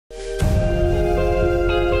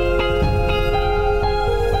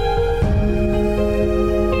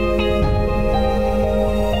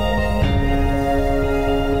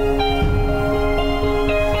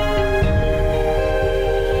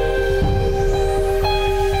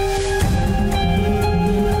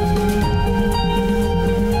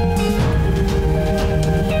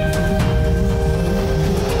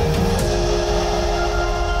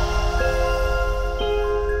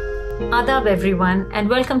Adab everyone, and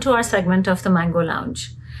welcome to our segment of the Mango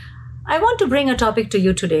Lounge. I want to bring a topic to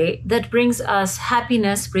you today that brings us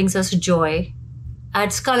happiness, brings us joy,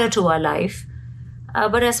 adds color to our life,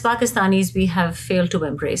 but as Pakistanis, we have failed to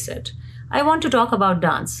embrace it. I want to talk about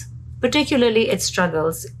dance, particularly its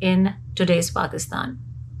struggles in today's Pakistan.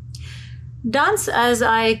 Dance, as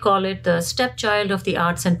I call it, the stepchild of the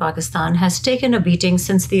arts in Pakistan, has taken a beating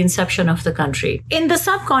since the inception of the country. In the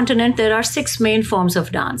subcontinent, there are 6 main forms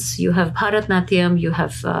of dance. You have Bharatnatyam, you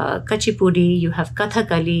have Kuchipudi, you have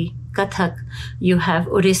Kathakali, Kathak, you have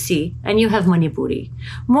Odissi, and you have Manipuri.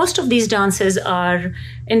 Most of these dances are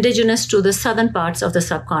indigenous to the southern parts of the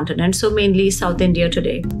subcontinent, so mainly South India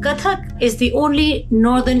today. Kathak is the only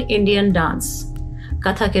northern Indian dance.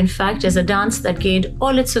 Kathak, in fact, is a dance that gained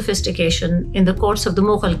all its sophistication in the courts of the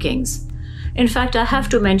Mughal kings. In fact, I have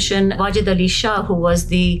to mention Wajid Ali Shah, who was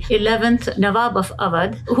the 11th Nawab of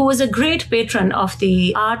Awadh, who was a great patron of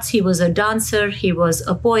the arts. He was a dancer, he was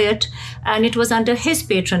a poet, and it was under his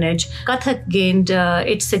patronage Kathak gained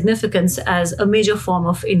its significance as a major form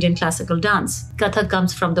of Indian classical dance. Kathak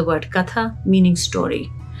comes from the word katha, meaning story.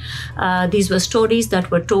 These were stories that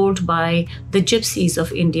were told by the gypsies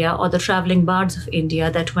of India or the traveling bards of India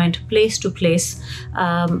that went place to place,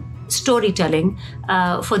 storytelling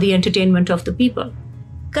for the entertainment of the people.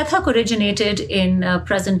 Kathak originated in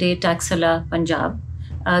present-day Taxila, Punjab.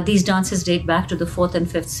 These dances date back to the 4th and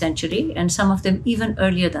 5th century, and some of them even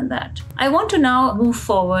earlier than that. I want to now move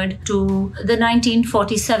forward to the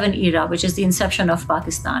 1947 era, which is the inception of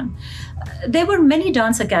Pakistan. There were many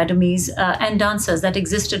dance academies and dancers that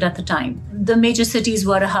existed at the time. The major cities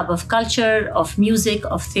were a hub of culture, of music,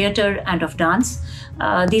 of theatre, and of dance.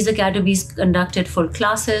 These academies conducted full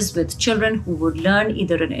classes with children who would learn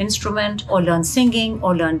either an instrument or learn singing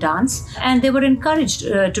or learn dance, and they were encouraged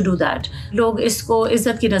to do that. लोग इसको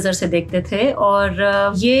इज्जत की नज़र से देखते थे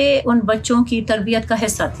और ये उन बच्चों की तरबियत का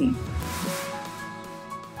हिस्सा थी.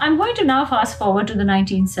 I'm going to now fast forward to the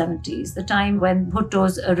 1970s, the time when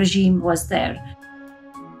Bhutto's regime was there.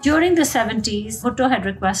 During the 70s, Bhutto had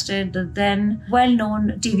requested the then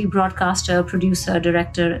well-known TV broadcaster, producer,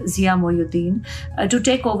 director Zia Mohyuddin to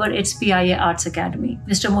take over its PIA Arts Academy.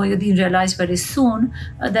 Mr. Mohyuddin realized very soon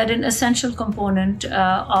that an essential component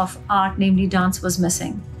of art, namely dance, was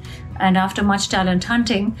missing. And after much talent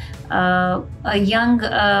hunting, a young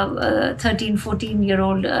 13,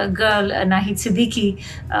 14-year-old girl, Nahid Siddiqui,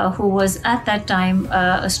 who was at that time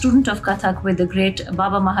a student of Kathak with the great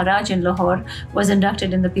Baba Maharaj in Lahore, was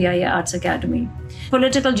inducted in the PIA Arts Academy.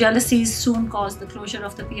 Political jealousies soon caused the closure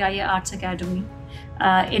of the PIA Arts Academy.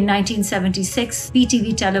 In 1976,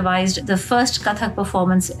 PTV televised the first Kathak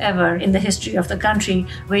performance ever in the history of the country,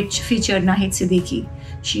 which featured Nahid Siddiqui.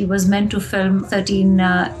 She was meant to film 13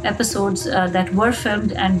 episodes that were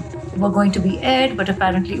filmed and were going to be aired, but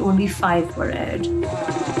apparently only 5 were aired.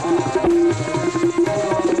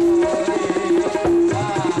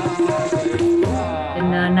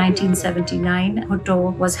 In 1979,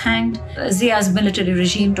 Bhutto was hanged. Zia's military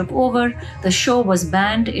regime took over. The show was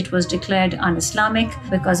banned. It was declared un-Islamic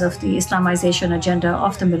because of the Islamization agenda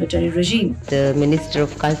of the military regime. The Minister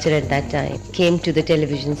of Culture at that time came to the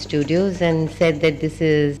television studios and said that this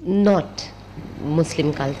is not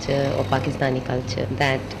Muslim culture or Pakistani culture,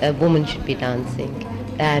 that a woman should be dancing,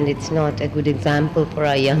 and it's not a good example for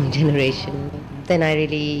our young generation. Then I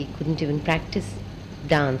really couldn't even practice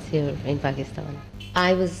dance here in Pakistan.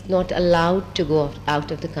 I was not allowed to go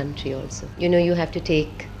out of the country also. You know, you have to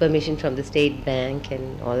take permission from the State Bank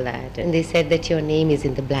and all that. And they said that your name is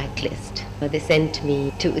in the blacklist. They sent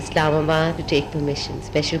me to Islamabad to take permission,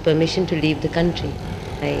 special permission to leave the country.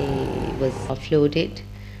 I was offloaded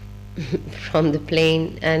from the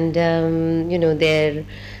plane, and you know, they're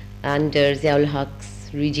under Ziaul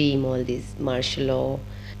Haq's regime, all these martial law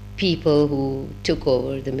people who took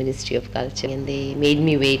over the Ministry of Culture, and they made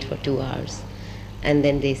me wait for 2 hours. And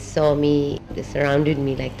then they saw me, they surrounded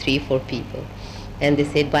me like 3-4 people. And they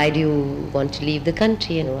said, why do you want to leave the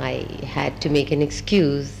country? You know, I had to make an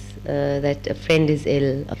excuse that a friend is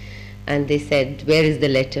ill. And they said, where is the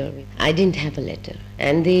letter? I didn't have a letter.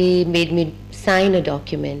 And they made me sign a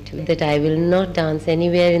document that I will not dance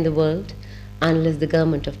anywhere in the world unless the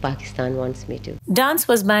government of Pakistan wants me to. Dance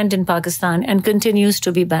was banned in Pakistan and continues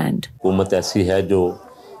to be banned. हुकूमत ऐसी है जो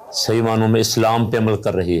सही मानों में इस्लाम पे अमल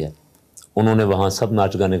कर रही है. उन्होंने वहाँ सब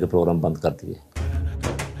नाच गाने के प्रोग्राम बंद कर दिए.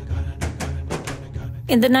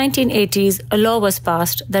 In the 1980s, a law was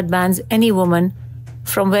passed that bans any woman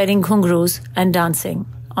from wearing ghungroos and dancing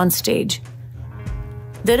on stage.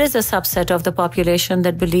 There is a subset of the population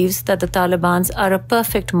that believes that the Talibans are a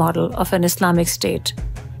perfect model of an Islamic state.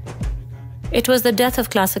 It was the death of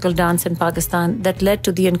classical dance in Pakistan that led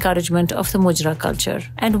to the encouragement of the Mujra culture.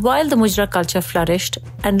 And while the Mujra culture flourished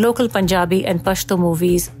and local Punjabi and Pashto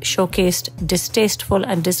movies showcased distasteful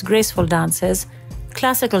and disgraceful dances,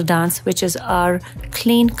 classical dance, which is our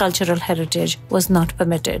clean cultural heritage, was not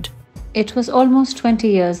permitted. It was almost 20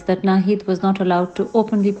 years that Nahid was not allowed to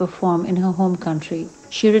openly perform in her home country.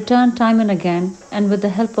 She returned time and again, and with the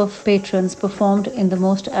help of patrons, performed in the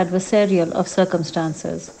most adversarial of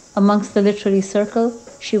circumstances. Amongst the literary circle,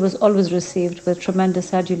 she was always received with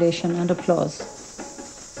tremendous adulation and applause.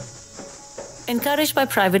 Encouraged by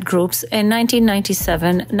private groups, in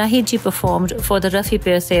 1997, Nahid ji performed for the Rafi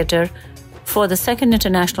Peer Theatre for the Second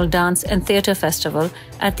International Dance and Theatre Festival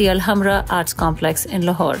at the Alhambra Arts Complex in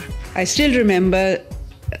Lahore. I still remember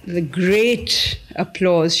the great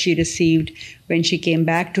applause she received when she came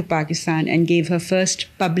back to Pakistan and gave her first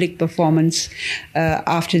public performance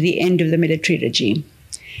after the end of the military regime.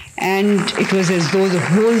 And it was as though the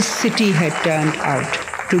whole city had turned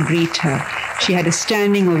out to greet her. She had a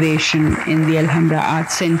standing ovation in the Alhambra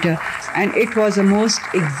Arts Center, and it was a most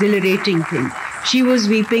exhilarating thing. She was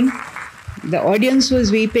weeping. The audience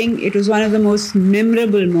was weeping. It was one of the most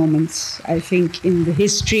memorable moments, I think, in the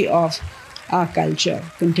history of our culture,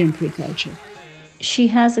 contemporary culture. She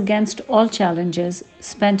has, against all challenges,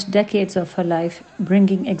 spent decades of her life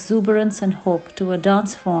bringing exuberance and hope to a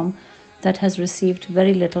dance form that has received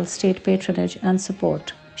very little state patronage and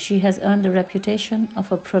support. She has earned the reputation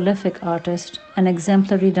of a prolific artist, an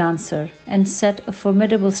exemplary dancer, and set a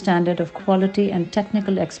formidable standard of quality and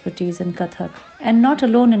technical expertise in Kathak. And not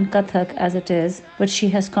alone in Kathak as it is, but she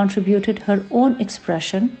has contributed her own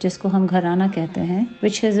expression, jisko hum gharana kehte hain,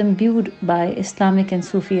 which is imbued by Islamic and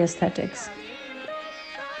Sufi aesthetics.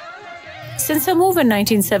 Since her move in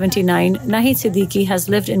 1979, Nahid Siddiqui has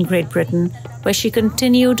lived in Great Britain, where she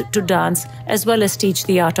continued to dance as well as teach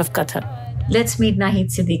the art of Kathak. Let's meet Nahid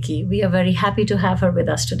Siddiqui. We are very happy to have her with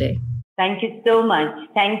us today. Thank you so much.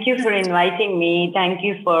 Thank you for inviting me. Thank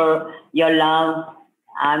you for your love.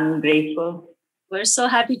 I'm grateful. We're so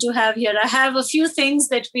happy to have you here. I have a few things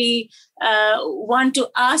that we want to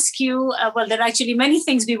ask you. Well, there are actually many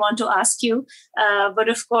things we want to ask you. But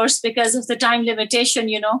of course, because of the time limitation,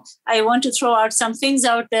 I want to throw out some things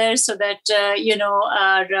out there so that,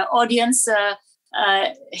 our audience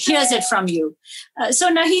hears it from you. So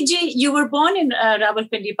Nahid ji, you were born in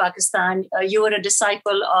Rawalpindi, Pakistan. You were a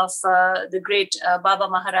disciple of the great Baba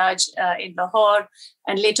Maharaj in Lahore,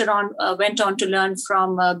 and later on went on to learn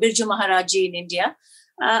from Birju Maharaj ji in India.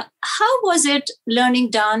 How was it learning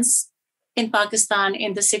dance in Pakistan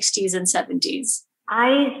in the 60s and 70s?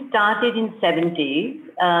 I started in 70s.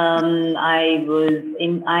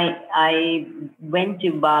 I went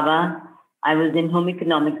to Baba. I was in Home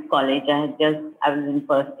Economics College. I was in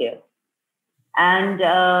first year. And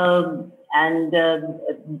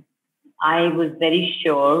I was very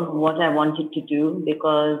sure what I wanted to do,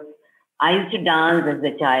 because I used to dance as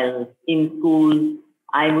a child in school.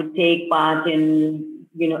 I would take part in,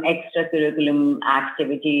 extracurricular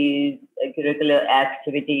activities, curricular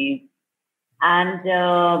activities. And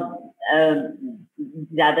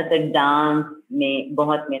ज़्यादातर dance में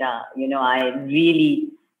बहुत मेरा, I really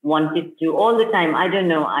wanted to all the time. I don't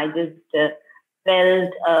know. I just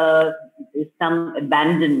felt some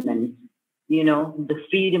abandonment, the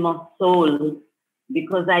freedom of soul,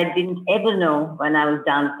 because I didn't ever know when I was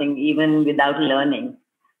dancing, even without learning,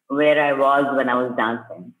 where I was when I was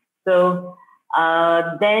dancing. So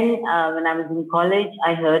then when I was in college,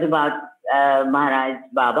 I heard about Maharaj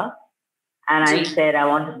Baba, and I said, I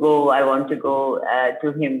want to go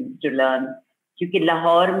to him to learn. Because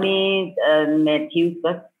Lahore में मैं थी उस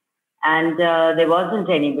वक्त, and there wasn't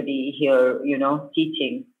anybody here,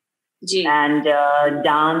 teaching. And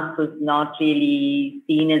dance was not really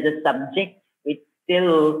seen as a subject, which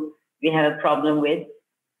still we have a problem with.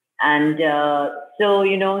 And so,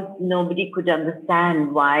 nobody could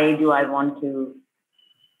understand why do I want to,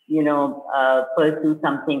 pursue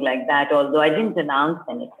something like that, although I didn't announce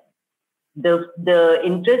anything. The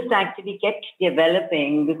interest actually kept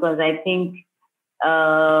developing, because I think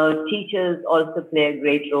teachers also play a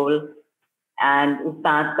great role, and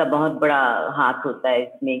ustad ka bahut bada haath hota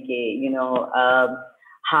hai isme ke,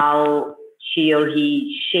 how she or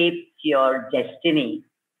he shapes your destiny.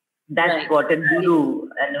 That's what a guru,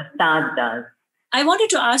 an ustad does. I wanted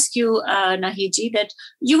to ask you, Nahid ji, that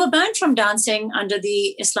you were banned from dancing under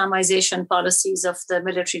the Islamization policies of the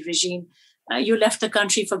military regime. You left the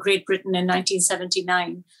country for Great Britain in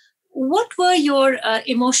 1979. What were your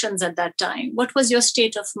emotions at that time? What was your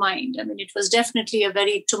state of mind? I mean, it was definitely a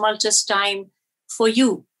very tumultuous time for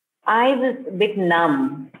you. I was a bit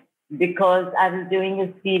numb, because I was doing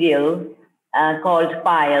a serial called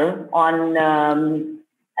Pile on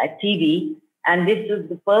TV. And this was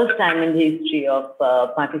the first time in the history of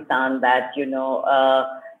Pakistan that,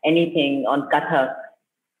 anything on Kathak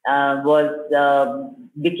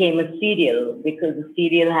became a serial, because the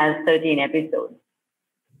serial has 13 episodes.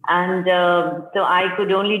 And so I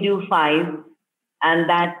could only do 5. And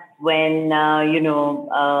that's when, I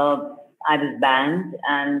was banned,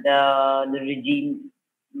 and the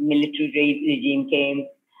military regime came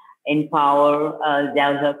in power.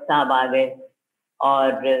 Ziaul साहब आ गए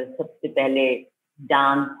और सबसे पहले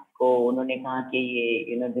dance को उन्होंने कहा कि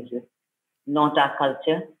ये this is not our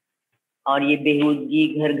culture और ये बेहूदगी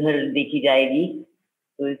घर घर देखी जाएगी,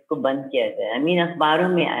 तो इसको बंद किया जाए. I mean, अखबारों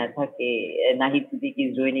में आया था कि Nahid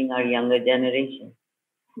Siddiqui is ruining our younger generation.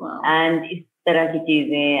 Wow. And इस तरह की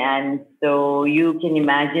चीजें. And so you can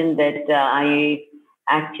imagine that I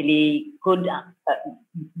actually could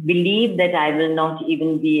believe that I will not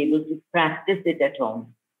even be able to practice it at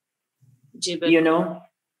home. Right.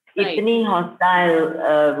 इतनी hostile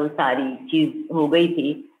वो सारी चीज हो गई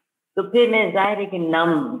थी. तो फिर मैं जाहिर है कि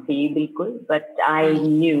numb थी बिल्कुल. But I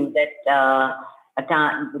knew that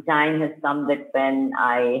the time has come that when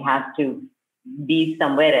I have to be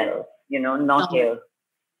somewhere else, not here.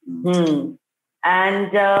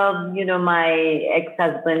 And, my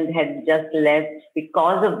ex-husband had just left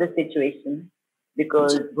because of the situation,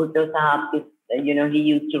 because Bhutto Sahab, he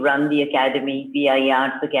used to run the academy, PI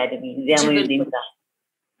Arts Academy, Ziamuddin Sahab.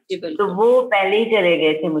 So वो पहले ही चले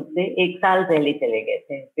गए थे मुझसे, 1 साल पहले चले गए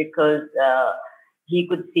थे, because he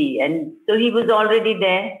could see. And so he was already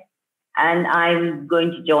there, and I was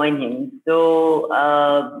going to join him. So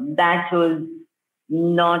that was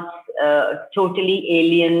not totally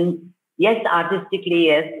alien. Yes, artistically,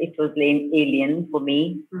 yes, it was alien for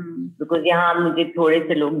me, because यहाँ मुझे थोड़े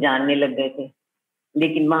से लोग जानने लग गए थे.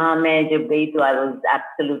 लेकिन वहाँ मैं जब गई तो I was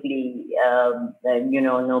absolutely,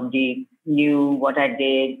 nobody knew what I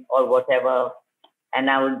did or whatever. And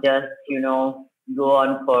I would just, go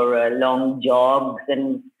on for long jogs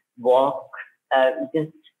and walk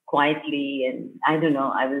just quietly. And I don't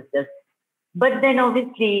know, I was just, but then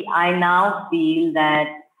obviously I now feel that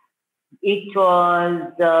it was,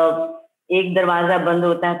 एक दरवाजा बंद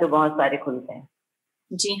होता है तो बहुत सारे खुलते हैं.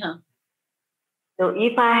 जी हाँ. So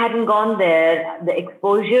if I hadn't gone there, the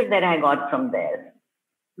exposure that I got from there,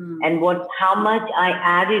 and how much I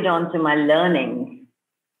added on to my learning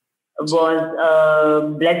was a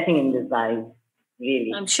blessing in disguise,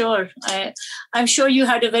 really. I'm sure. I'm sure you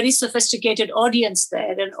had a very sophisticated audience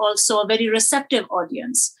there, and also a very receptive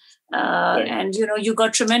audience. Yes. And you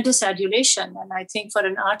got tremendous adulation. And I think for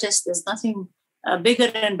an artist, there's nothing bigger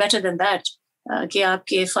and better than that. कि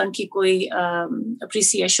आपके fun की कोई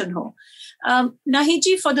appreciation हो. Naheed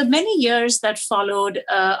ji, for the many years that followed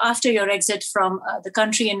after your exit from the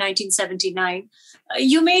country in 1979,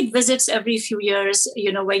 you made visits every few years,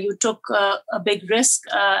 where you took a big risk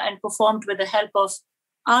and performed with the help of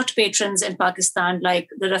art patrons in Pakistan, like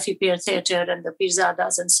the Rafi Peer Theatre and the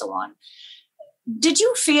Pirzadas and so on. Did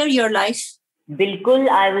you fear your life? बिल्कुल,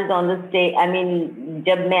 I was on the stage. I mean,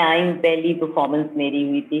 जब मैं आई पहली performance मेरी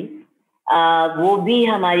हुई थी, वो भी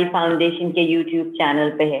हमारी फाउंडेशन के YouTube चैनल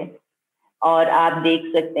पे है, और आप देख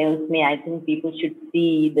सकते हैं उसमें. I think people should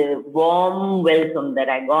see the warm welcome that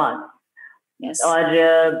I got. Yes. और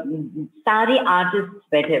सारे आर्टिस्ट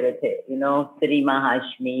बैठे हुए थे, Sarima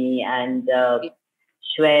Hashmi and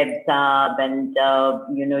Shoaib Saab and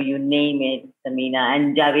you name it, Samina,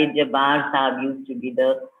 and Javed Jabbar Saab used to be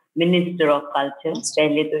the Minister of Culture.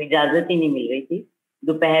 पहले तो इजाजत ही नहीं मिल रही थी,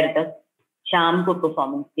 दोपहर तक, शाम को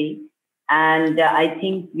परफॉर्मेंस थी. And I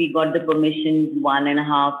think we got the permission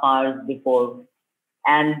 1.5 hours before.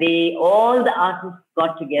 And all the artists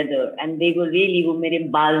got together, and they were really, वो मेरे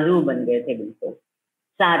बाजू बन गए थे बिल्कुल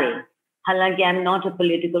सारे. हालांकि I'm not a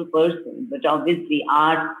political person, but obviously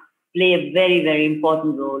art play a very, very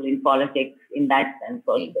important role in politics in that sense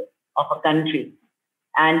also, of a country,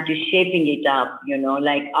 and to shaping it up,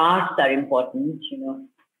 like arts are important,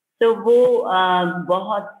 So वो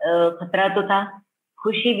बहुत खतरा तो था,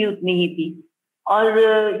 खुशी भी उतनी ही थी, और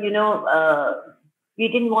we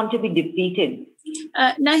didn't want to be defeated.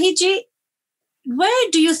 Naheed ji, where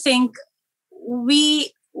do you think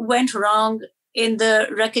we went wrong in the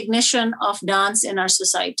recognition of dance in our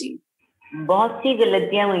society? बहुत सी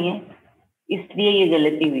गलतियां हुई हैं, इसलिए ये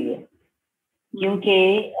गलती हुई है.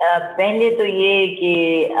 क्योंकि पहले तो ये कि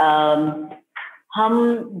हम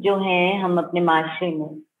जो हैं, हम अपने माशरे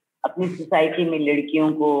में, अपनी सोसाइटी में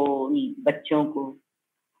लड़कियों को, बच्चों को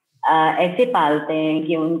ऐसे पालते हैं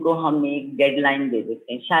कि उनको हम एक डेडलाइन दे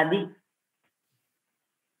देते हैं, शादी,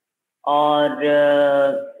 और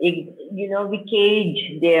एक we cage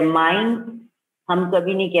their mind हम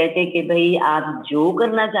कभी नहीं कहते कि भाई आप जो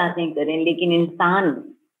करना चाहते हैं करें, लेकिन इंसान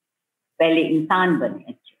पहले इंसान बने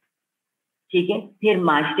अच्छे, ठीक है, फिर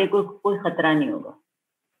माशरे को कोई खतरा नहीं होगा।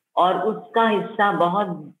 और उसका हिस्सा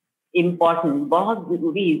बहुत इम्पोर्टेंट, बहुत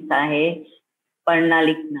जरूरी हिस्सा है पढ़ना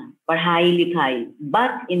लिखना, पढ़ाई लिखाई,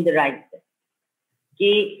 but in the right way,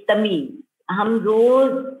 कि तमीज। हम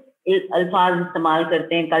रोज अल्फाज इस्तेमाल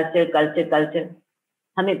करते हैं, कल्चर कल्चर कल्चर,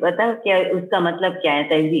 हमें पता है क्या उसका मतलब क्या है,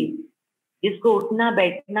 तहजीब। जिसको उठना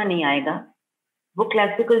बैठना नहीं आएगा वो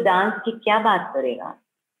क्लासिकल डांस की क्या बात करेगा।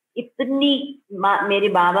 इतनी मेरे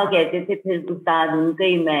बाबा कहते थे, फिर उस्ताद उनका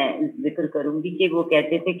ही मैं जिक्र करूंगी, कि वो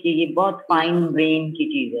कहते थे कि ये बहुत फाइन ब्रेन की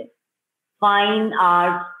चीज है। फाइन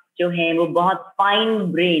आर्ट जो है वो बहुत फाइन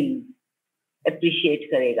ब्रेन अप्रिशिएट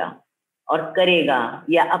करेगा और करेगा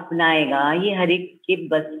या अपनाएगा, ये हर एक के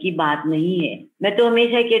बस की बात नहीं है। मैं तो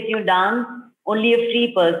हमेशा कहती हूँ, dance only a free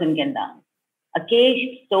person can dance, a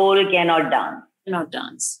caged soul cannot dance. Cannot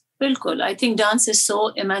dance. Bilkul. I think dance is so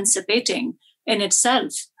emancipating in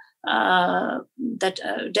itself. That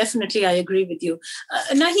definitely I agree with you.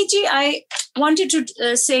 Nahi ji, I wanted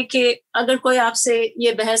to say कि अगर कोई आपसे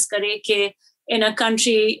ये बहस करे कि in a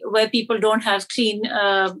country where people don't have clean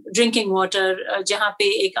drinking water, जहाँ पे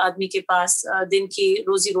एक आदमी के पास दिन की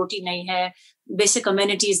रोजी रोटी नहीं है, basic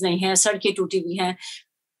amenities नहीं है, सड़कें टूटी हुई हैं,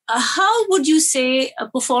 how would you say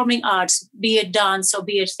performing arts, be it dance or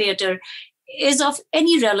be it theater, is of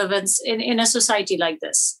any relevance in a society like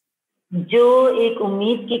this? जो एक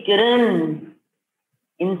उम्मीद की किरण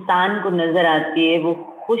इंसान को नजर आती है वो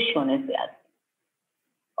खुश होने से आती है,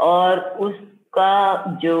 और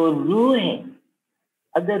उसका जो रूह है,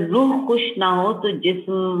 अगर रूह खुश ना हो तो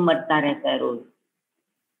जिस्म मरता रहता है, रोज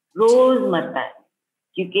रोज मरता है,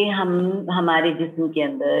 क्योंकि हमारे जिस्म के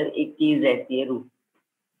अंदर एक चीज रहती है, रूह।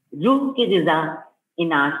 रूह की ग़िज़ा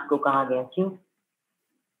इन आर्ट्स को कहा गया। क्यों?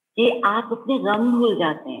 कि आप अपने गम भूल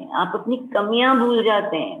जाते हैं, आप अपनी कमियां भूल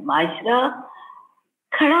जाते हैं, माशरा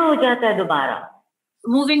खड़ा हो जाता है दोबारा।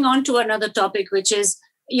 Moving on to another topic, which is,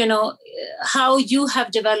 you know, how you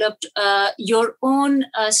have developed your own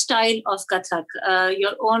style of Kathak,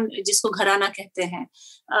 your own, जिसको घराना कहते हैं,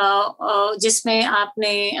 जिसमें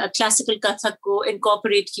आपने classical Kathak को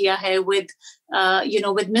incorporate किया है with,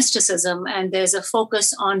 with mysticism, and there's a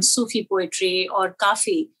focus on Sufi poetry और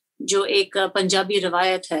काफी, जो एक पंजाबी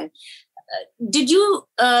रवायत है. Did you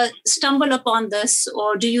stumble upon this,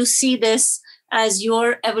 or do you see this as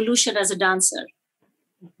your evolution as a dancer?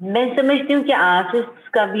 मैं समझती हूँ कि आर्टिस्ट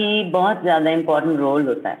का भी बहुत ज्यादा इम्पोर्टेंट रोल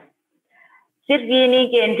होता है। सिर्फ ये नहीं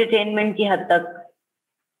कि एंटरटेनमेंट की हद तक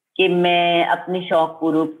कि मैं अपने शौक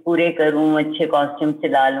पूरे करूँ, अच्छे कॉस्ट्यूम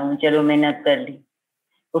सिला लूँ, चलो मेहनत कर ली,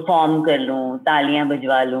 परफॉर्म कर लूँ, तालियां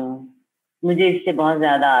बजवा लूँ, मुझे इससे बहुत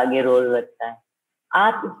ज्यादा आगे रोल लगता है।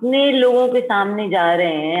 आप इतने लोगों के सामने जा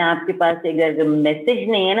रहे हैं, आपके पास अगर मैसेज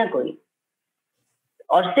नहीं है ना कोई,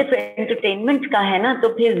 और सिर्फ एंटरटेनमेंट का है ना, तो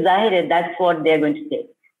फिर जाहिर है that's what they are going to से।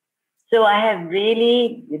 सो I have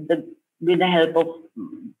really with the help of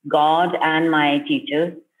God and my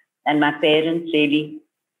teachers and my parents really,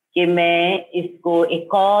 कि मैं इसको एक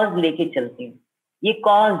कॉज लेके चलती हूँ। ये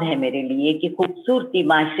कॉज है मेरे लिए कि खूबसूरती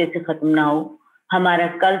माशरे से खत्म ना हो, हमारा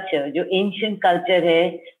कल्चर जो एंशिएंट कल्चर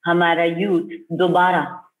है, हमारा यूथ दोबारा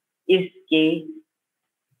इसके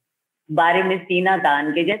बारे में सीना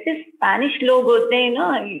तान के, जैसे स्पेनिश लोग होते हैं ना,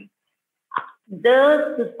 the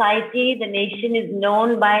society, the nation is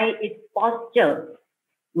known by its posture.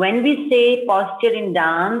 When we say posture in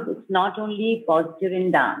dance, it's not only posture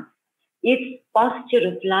in dance, it's posture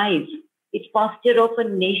of life, it's posture of a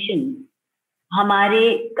nation. हमारे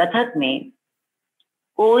कथक में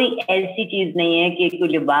कोई ऐसी चीज नहीं है कि कोई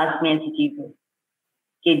लिबास में ऐसी चीज हो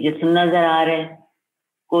कि जिस्म नजर आ रहा है,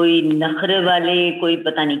 कोई नखरे वाले, कोई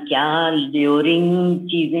पता नहीं क्या ल्योरिंग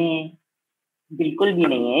चीजें हैं, बिल्कुल भी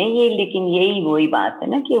नहीं है ये। लेकिन यही वही बात है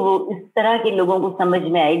ना कि वो इस तरह के लोगों को समझ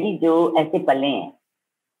में आएगी जो ऐसे पले हैं,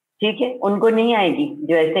 ठीक है, उनको नहीं आएगी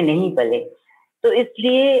जो ऐसे नहीं पले। तो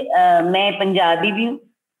इसलिए मैं पंजाबी भी हूँ,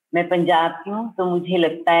 मैं पंजाब की हूँ, तो मुझे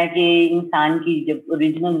लगता है कि इंसान की जब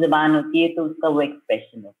ओरिजिनल जुबान होती है तो उसका वो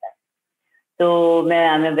एक्सप्रेशन होता है। तो मैं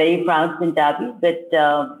I am very proud Punjabi, but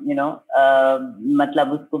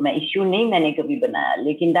मतलब उसको मैं इश्यू नहीं मैंने कभी बनाया,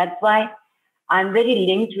 लेकिन that's why I am very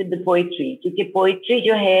linked with the poetry, क्योंकि पोइट्री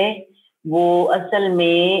जो है वो असल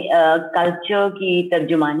में कल्चर की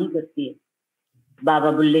तर्जुमानी करती है।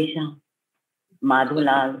 बाबा बुल्ले शाह,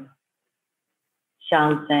 माधोलाल, शाह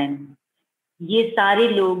हुसैन, ये सारे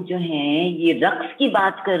लोग जो हैं ये रक्स की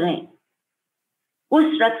बात कर रहे हैं, उस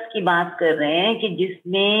रक्स की बात कर रहे हैं कि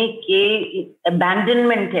जिसमें के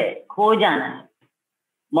अबैंडनमेंट है, खो जाना है।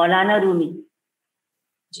 मौलाना रूमी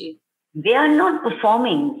जी, they are not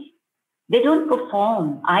performing, They don't perform.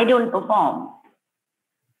 I don't perform.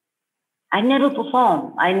 I never perform.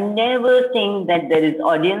 I never think that there is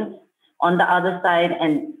audience on the other side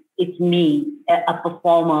and it's me, a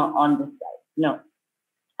performer on this side. No,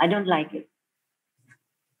 I don't like it.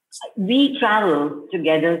 We travel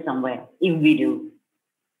together somewhere, if we do.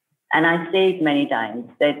 And I say it many times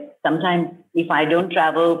that sometimes if I don't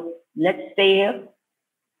travel, let's stay here.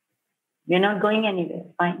 We're not going anywhere.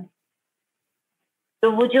 Fine. तो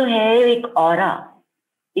वो जो है एक aura,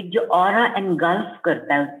 एक जो aura engulf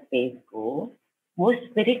करता है उस स्पेस को, वो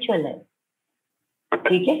स्पिरिचुअल है.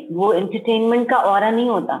 ठीक है, वो एंटरटेनमेंट का ऑरा नहीं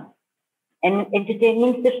होता.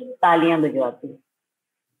 एंटरटेनमेंट सिर्फ तालियां बजवाती है.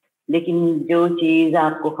 लेकिन जो चीज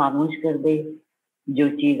आपको खामोश कर दे, जो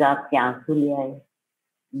चीज आपके आंसू ले आए,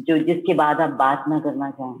 जो जिसके बाद आप बात ना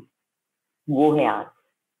करना चाहें, वो है art.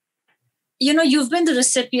 You know, you've been the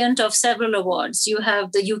recipient of several awards. You have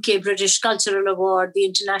the UK British Cultural Award, the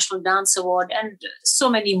International Dance Award, and so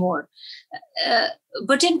many more.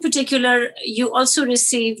 But in particular, you also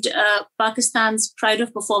received Pakistan's Pride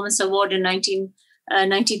of Performance Award in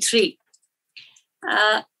 1993.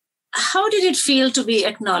 How did it feel to be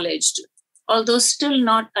acknowledged, although still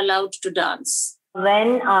not allowed to dance?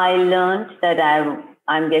 When I learned that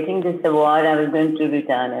I'm getting this award, I was going to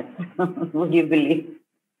return it. Would you believe?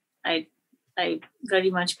 I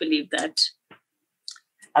very much believe that.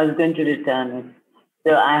 I was going to return it.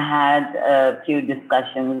 So I had a few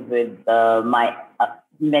discussions with my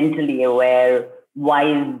mentally aware,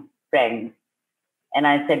 wise friends. And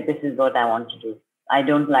I said, this is what I want to do. I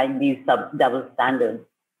don't like these double standards,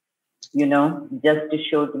 you know, just to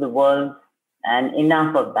show to the world. And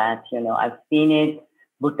enough of that, you know. I've seen it.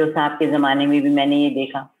 Bhutto साहब के ज़माने में भी मैंने ये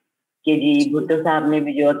देखा कि जी भुट्टो साहब ने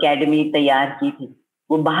भी जो अकेडमी तैयार की थी,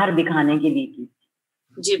 वो बाहर दिखाने के लिए की.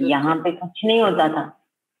 यहाँ पे कुछ नहीं होता था.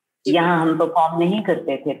 यहाँ हम परफॉर्म नहीं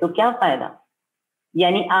करते थे, तो क्या फायदा.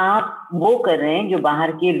 यानी आप वो कर रहे हैं जो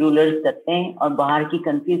बाहर के रूलर्स करते हैं और बाहर की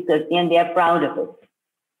कंट्रीज करती हैं. They are proud of it,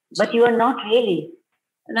 but you are not really.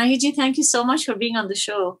 Nahi ji, thank you so much for being on the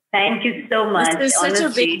show. Thank you so much. This is such a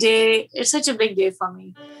big day. It's such a big day for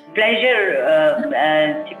me. Pleasure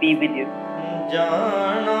to be with you.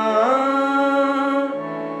 जाना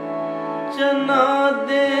चना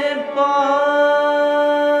दे पार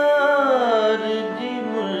जी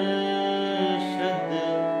मुर्शद,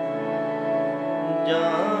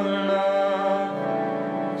 जाना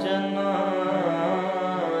चना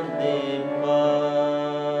दे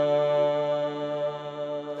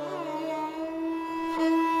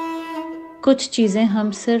कुछ चीज़ें हम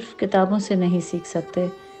सिर्फ किताबों से नहीं सीख सकते.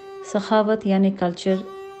 सखावत यानी कल्चर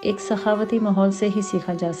एक सखावती माहौल से ही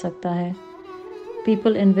सीखा जा सकता है.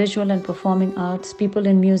 People in visual and performing arts, people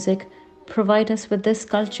in music provide us with this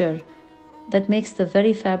culture that makes the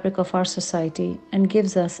very fabric of our society and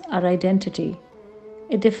gives us our identity.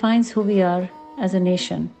 It defines who we are as a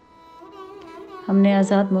nation. हमने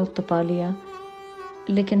आज़ाद मुल्क तो पा लिया,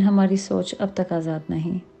 लेकिन हमारी सोच अब तक आज़ाद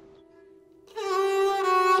नहीं.